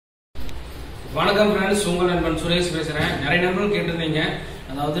வணக்கம் ஃப்ரெண்ட்ஸ், உங்கள் நண்பன் சுரேஷ் பேசுறேன். நிறைய நண்பர்கள் கேட்டிருந்தீங்க,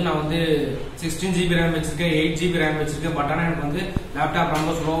 அதாவது நான் வந்து 16 GB ரேம் வச்சிருக்கேன், 8 GB ரேம் வச்சிருக்கேன், பட் ஆனால் எனக்கு வந்து லேப்டாப்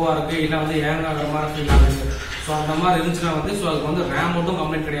ரொம்ப ஸ்லோவா இருக்கு, இல்லை வந்து ஹேங் ஆகிற மாதிரி ஃபீல் ஆகுது. ஸோ அந்த மாதிரி இருந்துச்சுன்னா வந்து அதுக்கு வந்து ரேம் மட்டும்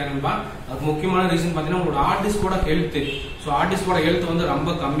கம்ப்ளைண்ட் கிடையாதுப்பா. அதுக்கு முக்கியமான ரீசன் பார்த்தீங்கன்னா உங்களோட heart டிஸ்கோட health. So heart டிஸ்கோட health வந்து ரொம்ப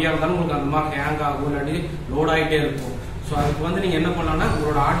கம்மியாக இருந்தாலும் உங்களுக்கு அந்த மாதிரி ஹேங் ஆகும், இல்லாட்டி லோட் ஆகிட்டே இருக்கும். ஸோ அதுக்கு வந்து நீங்கள் என்ன பண்ணலாம்னா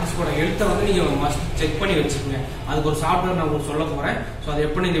உங்களோட ஹார்ட் டிஸ்கோட ஹெல்த்தை வந்து நீங்கள் மஸ்ட் செக் பண்ணி வச்சுக்கோங்க. அதுக்கு ஒரு சாஃப்ட்வேர் நான் உங்களுக்கு சொல்ல போகிறேன். ஸோ அது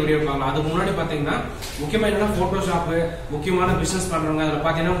எப்படி இந்த வீடியோ பார்க்கலாம். அதுக்கு முன்னாடி பார்த்தீங்கன்னா முக்கியமாக என்னன்னா ஃபோட்டோஷாப்பு, முக்கியமான பிஸ்னஸ் பண்ணுறவங்க அதில்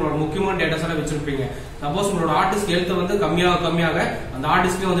பார்த்தீங்கன்னா உங்களோட முக்கியமான டேட்டாஸ் எல்லாம் வச்சிருப்பீங்க. சப்போஸ் உங்களோட ஹார்ட் டிஸ்க் ஹெல்த் வந்து கம்மியாக அந்த ஹார்ட்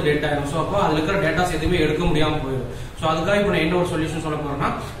டிஸ்கே வந்து டெட் ஆயிடும். ஸோ அப்போ அதில் இருக்கிற டேட்டாஸ் எதுவுமே எடுக்க முடியாமல் போயிடும். ஸோ அதுக்காக இப்போ நான் என்ன ஒரு சொல்யூஷன் சொல்ல போறேன்னா,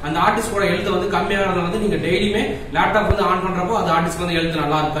 அந்த ஹார்ட் டிஸ்கோட ஹெல்த் வந்து கம்மியாகிறத வந்து நீங்க டெய்லியுமே லேப்டாப் வந்து ஆன் பண்றப்போ அந்த ஹார்ட் டிஸ்க் வந்து ஹெல்த்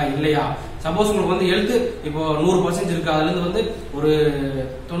நல்லா இருக்கா இல்லையா. சப்போஸ் உங்களுக்கு வந்து ஹெல்த் இப்போ 100% இருக்கு, அதுல இருந்து வந்து ஒரு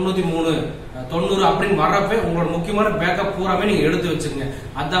 93, 90 அப்படின்னு வர்றப்ப உங்களோட முக்கியமான பேக்கப் பூராமே நீங்க எடுத்து வச்சுக்கோங்க.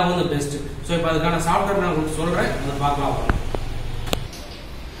 அதான் வந்து பெஸ்ட். ஸோ இப்போ அதுக்கான சாஃப்ட்வேர் நான் உங்களுக்கு சொல்றேன், அதை பார்க்கலாம்.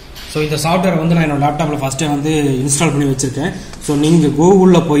 ஸோ இந்த சாஃப்ட்வேர் வந்து நான் என்னோட லேப்டாப்ல ஃபர்ஸ்டே வந்து இன்ஸ்டால் பண்ணி வச்சிருக்கேன். ஸோ நீங்க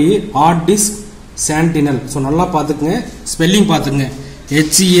கூகுளில் போய் ஹார்ட் டிஸ்க் சென்டினல், ஸோ நல்லா பார்த்துக்குங்க, ஸ்பெல்லிங் பார்த்துக்குங்க,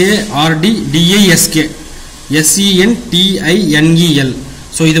 HARDDISK SENTINEL.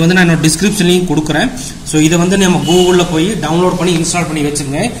 ஸோ இது வந்து நான் என்னோட டிஸ்கிரிப்ஷன்லையும் கொடுக்குறேன். ஸோ இதை வந்து நம்ம கூகுளில் போய் டவுன்லோட் பண்ணி இன்ஸ்டால் பண்ணி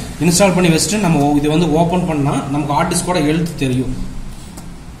வச்சுக்கோங்க. இன்ஸ்டால் பண்ணி வச்சுட்டு நம்ம இது வந்து ஓப்பன் பண்ணால் நமக்கு ஹார்ட் டிஸ்கோட ஹெல்த் தெரியும்.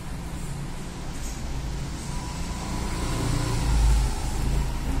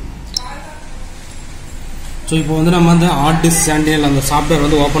 ஸோ இப்போ வந்து நம்ம வந்து ஹார்ட் டிஸ்க் சென்டினல் அந்த சாஃப்ட்வேர்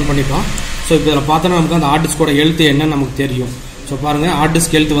வந்து ஓப்பன் பண்ணிட்டோம். ஸோ இப்போ இதில் பார்த்தோன்னா நமக்கு அந்த ஹார்ட் டிஸ்கோட ஹெல்த் என்னன்னு நமக்கு தெரியும். ஸோ பாருங்கள், ஹார்ட்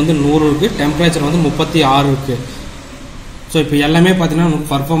டிஸ்க் ஹெல்த் வந்து 100 இருக்குது, டெம்பரேச்சர் வந்து 36 இருக்குது. ஸோ இப்போ எல்லாமே பார்த்தீங்கன்னா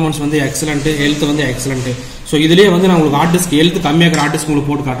உங்களுக்கு பர்ஃபார்மன்ஸ் வந்து எக்ஸலண்ட்டு, ஹெல்த் வந்து எக்ஸலண்ட்டு. ஸோ இதுலேயே வந்து நான் உங்களுக்கு ஹார்ட் டிஸ்க் ஹெல்த் கம்மியாக ஹார்ட் டிஸ்க்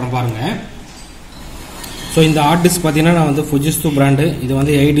உங்களுக்கு போட்டு காட்டுறேன் பாருங்கள். ஸோ இந்த ஹார்ட் டிஸ்க் பார்த்தீங்கன்னா நான் வந்து ஃபுஜிஸ்து பிராண்டு, இது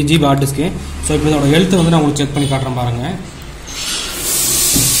வந்து 8 GB ஹார்ட் டிஸ்க்கு. ஸோ இப்போ இதோட ஹெல்த் வந்து நான் உங்களுக்கு செக் பண்ணி காட்டுறேன் பாருங்கள்.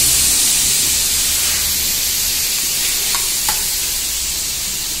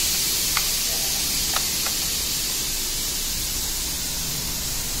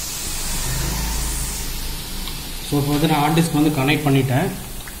 ஸோ இப்போ வந்து நான் ஹார்ட் டிஸ்க் வந்து கனெக்ட் பண்ணிட்டேன்.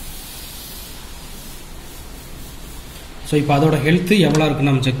 ஸோ இப்போ அதோட ஹெல்த் எவ்வளோ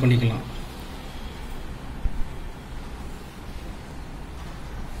இருக்குன்னு நம்ம செக் பண்ணிக்கலாம்.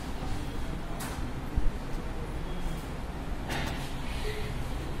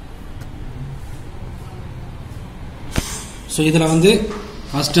 ஸோ இதில் வந்து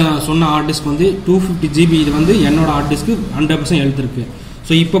ஃபஸ்ட்டு நான் சொன்ன ஹார்ட் டிஸ்க் வந்து 250 GB. இது வந்து என்னோட ஹார்ட் டிஸ்க்கு 100% ஹெல்த் இருக்குது.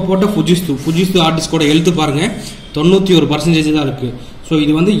 ஸோ இப்போ போட்ட ஃபுஜிஸ்து ஹார்ட் டிஸ்கோட ஹெல்த் பாருங்கள் 91% தான் இருக்குது. ஸோ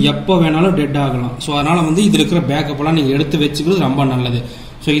இது வந்து எப்போ வேணாலும் டெட் ஆகலாம். ஸோ அதனால் வந்து இதில் இருக்கிற பேக்கப்பெல்லாம் நீங்கள் எடுத்து வச்சுக்கிறது ரொம்ப நல்லது.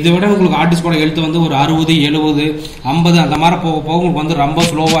 ஸோ இதை விட உங்களுக்கு ஹார்ட் டிஸ்கோட ஹெல்த் வந்து ஒரு 60, 70, 50 அந்த மாதிரி போக உங்களுக்கு வந்து ரொம்ப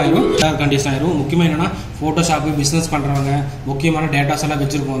ஸ்லோவாகிடும், கண்டிஷன் ஆயிடும். முக்கியமாக என்னன்னா ஃபோட்டோஷாப்பு, பிஸ்னஸ் பண்ணுறவங்க, முக்கியமான டேட்டாஸ் எல்லாம்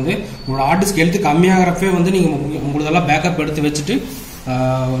வச்சிருக்கோம். வந்து உங்களோட ஹார்ட் டிஸ்க் ஹெல்த் கம்மியாகிறப்பே வந்து நீங்கள் உங்களதெல்லாம் பேக்கப் எடுத்து வச்சுட்டு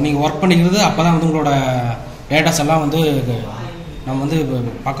நீங்கள் ஒர்க் பண்ணிக்கிறது. அப்போ தான் வந்து உங்களோட டேட்டாஸ் எல்லாம் வந்து நம்ம வந்து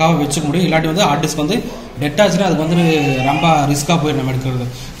பக்காவாக வச்சுக்க முடியும். இல்லாட்டி வந்து ஹார்ட் டிஸ்க் வந்து டெட் ஆச்சுன்னா அதுக்கு வந்து ரொம்ப ரிஸ்க்காக போய் நம்ம எடுக்கிறது.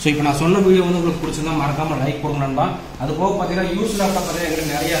 ஸோ இப்போ நான் சொன்ன வீடியோ வந்து உங்களுக்கு பிடிச்சிருந்தா மறக்காம லைக் கொடுங்க நண்பா. அது போக பார்த்தீங்கன்னா யூஸ் லேப்டாப் பார்த்தீங்கன்னா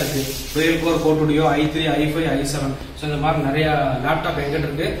எங்களுக்கு நிறையா இருக்குது. Dell Core Portfolio, i3, i5, i7. So இந்த மாதிரி நிறைய லேப்டாப் எங்கிட்ட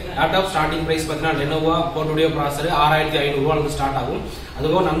இருக்கு. லேப்டாப் ஸ்டார்டிங் ப்ரைஸ் பார்த்தீங்கன்னா Lenovo Portfolio ப்ராசர் 6500 ஸ்டார்ட் ஆகும்.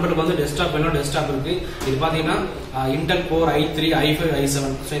 அதுபோக நண்பர்களுக்கு வந்து டெஸ்க்டாப் வேணும், டெஸ்க்டாப் இருக்கு. இது பார்த்தீங்கன்னா Intel Core i3, i5,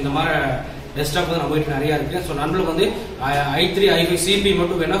 i7. So இந்த மாதிரி டெஸ்க்டாப் வந்து நம்ம வீட்டு நிறைய இருக்கு. ஸோ நண்பர்களுக்கு வந்து i3, i5 சிபி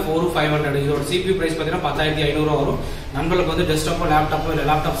மட்டும் வேணா 4500. இதோட சிபி பிரைஸ் பார்த்தீங்கன்னா 10500 வரும். நண்பர்களுக்கு வந்து டெஸ்க்டாப்போ, லேப்டாப்போ இல்லை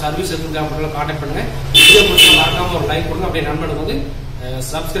லேப்டாப் சர்வீஸ் எதுவும் கான்டாக்ட் பண்ணுங்க. வீடியோ பிடிச்சா மறக்காம ஒரு லைக் கொடுங்க. அப்படியே நண்பர்களுக்கு வந்து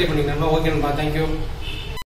சப்ஸ்கிரைப் பண்ணிக்கணும். ஓகே நண்பா, தேங்க்யூ.